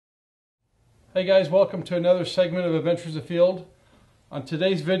Hey guys, welcome to another segment of Adventures Afield. On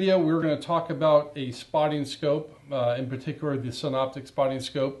today's video, we're going to talk about a spotting scope, in particular the sunoptic spotting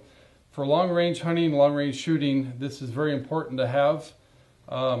scope. For long-range hunting, long-range shooting, this is very important to have.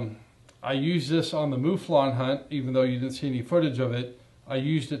 I used this on the mouflon hunt, even though you didn't see any footage of it. I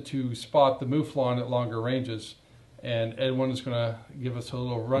used it to spot the mouflon at longer ranges. And Edwin is going to give us a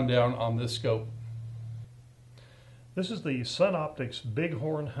little rundown on this scope. This is the Sunoptics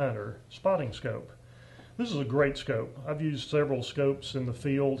Bighorn Hunter spotting scope. This is a great scope. I've used several scopes in the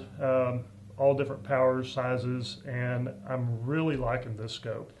field, all different powers, sizes, and I'm really liking this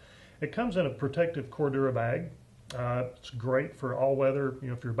scope. It comes in a protective Cordura bag. It's great for all weather.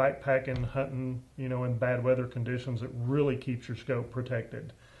 If you're backpacking, hunting, in bad weather conditions, it really keeps your scope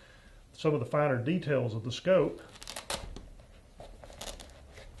protected. Some of the finer details of the scope.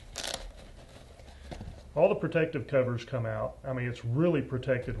 All the protective covers come out. I mean, it's really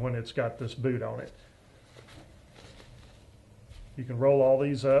protected when it's got this boot on it. You can roll all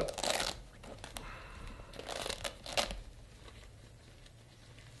these up.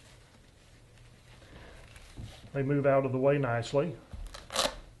 They move out of the way nicely.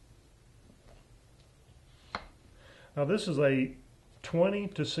 Now this is a 20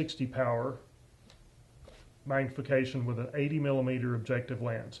 to 60 power magnification with an 80mm objective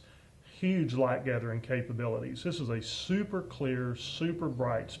lens. Huge light gathering capabilities. This is a super clear, super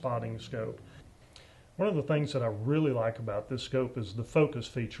bright spotting scope. One of the things that I really like about this scope is the focus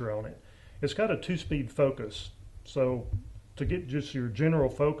feature on it. It's got a 2-speed focus. So to get just your general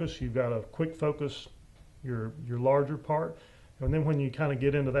focus, you've got a quick focus, your larger part. And then when you kind of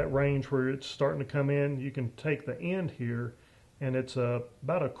get into that range where it's starting to come in, you can take the end here and it's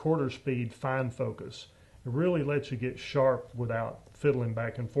about a 1/4 speed fine focus. It really lets you get sharp without fiddling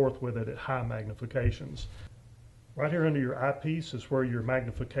back and forth with it at high magnifications. Right here under your eyepiece is where your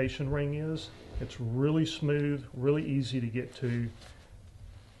magnification ring is. It's really smooth, really easy to get to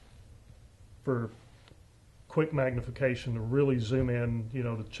for quick magnification to really zoom in,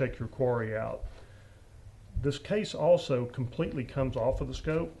 to check your quarry out. This case also completely comes off of the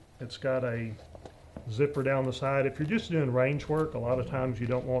scope. It's got a zipper down the side. If you're just doing range work, a lot of times you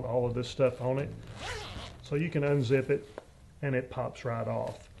don't want all of this stuff on it. So you can unzip it and it pops right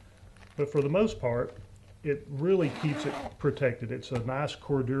off. But for the most part, it really keeps it protected. It's a nice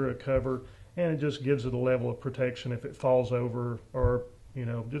Cordura cover and it just gives it a level of protection if it falls over or,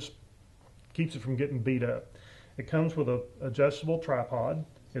 just keeps it from getting beat up. It comes with an adjustable tripod.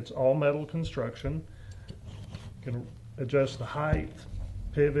 It's all metal construction. You can adjust the height,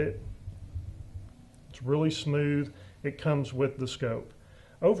 pivot. It's really smooth. It comes with the scope.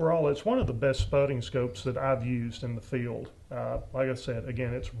 Overall, it's one of the best spotting scopes that I've used in the field. Like I said,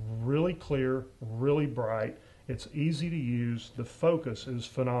 again, it's really clear, really bright. It's easy to use. The focus is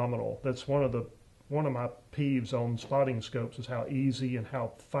phenomenal. That's one of my peeves on spotting scopes is how easy and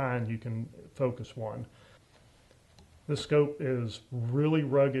how fine you can focus one. The scope is really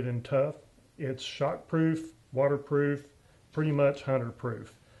rugged and tough. It's shockproof, waterproof, pretty much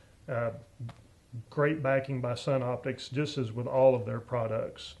hunter-proof. Great backing by Sunoptics, just as with all of their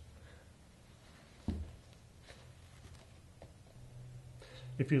products.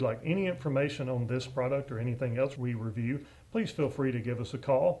 If you'd like any information on this product or anything else we review, please feel free to give us a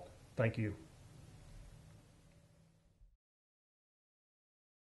call. Thank you.